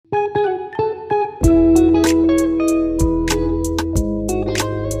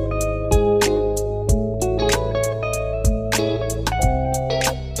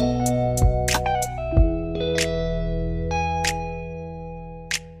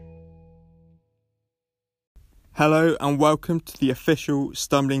Hello and welcome to the official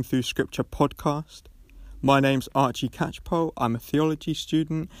Stumbling Through Scripture podcast. My name's Archie Catchpole. I'm a theology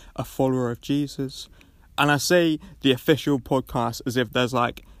student, a follower of Jesus. And I say the official podcast as if there's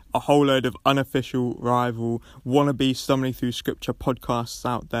like a whole load of unofficial rival wannabe Stumbling Through Scripture podcasts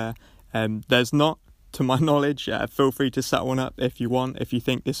out there. There's not, to my knowledge. Feel free to set one up if you want, if you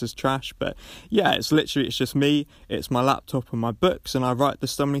think this is trash. But yeah, it's just me, it's my laptop and my books, and I write the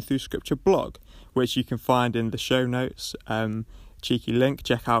Stumbling Through Scripture blog, which you can find in the show notes. Cheeky link,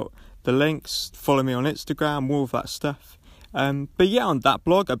 check out the links, follow me on Instagram, all of that stuff. But yeah, on that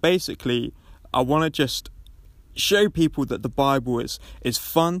blog, I want to just show people that the Bible is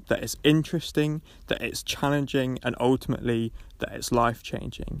fun, that it's interesting, that it's challenging, and ultimately that it's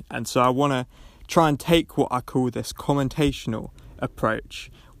life-changing. And so I want to try and take what I call this commentational approach,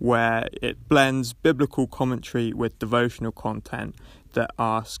 where it blends biblical commentary with devotional content that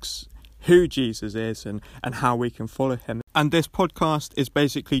asks who Jesus is and how we can follow him. And this podcast is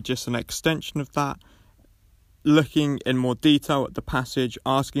basically just an extension of that, looking in more detail at the passage,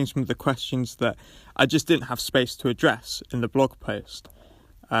 asking some of the questions that I just didn't have space to address in the blog post.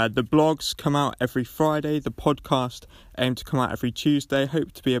 The blogs come out every Friday. The podcast aim to come out every Tuesday.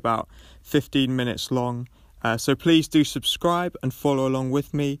 Hope to be about 15 minutes long. So please do subscribe and follow along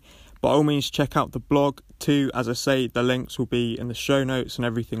with me. By all means, check out the blog too. As I say, the links will be in the show notes and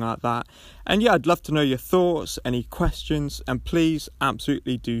everything like that. And yeah, I'd love to know your thoughts, any questions, and please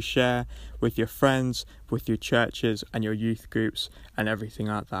absolutely do share with your friends, with your churches and your youth groups and everything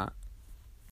like that.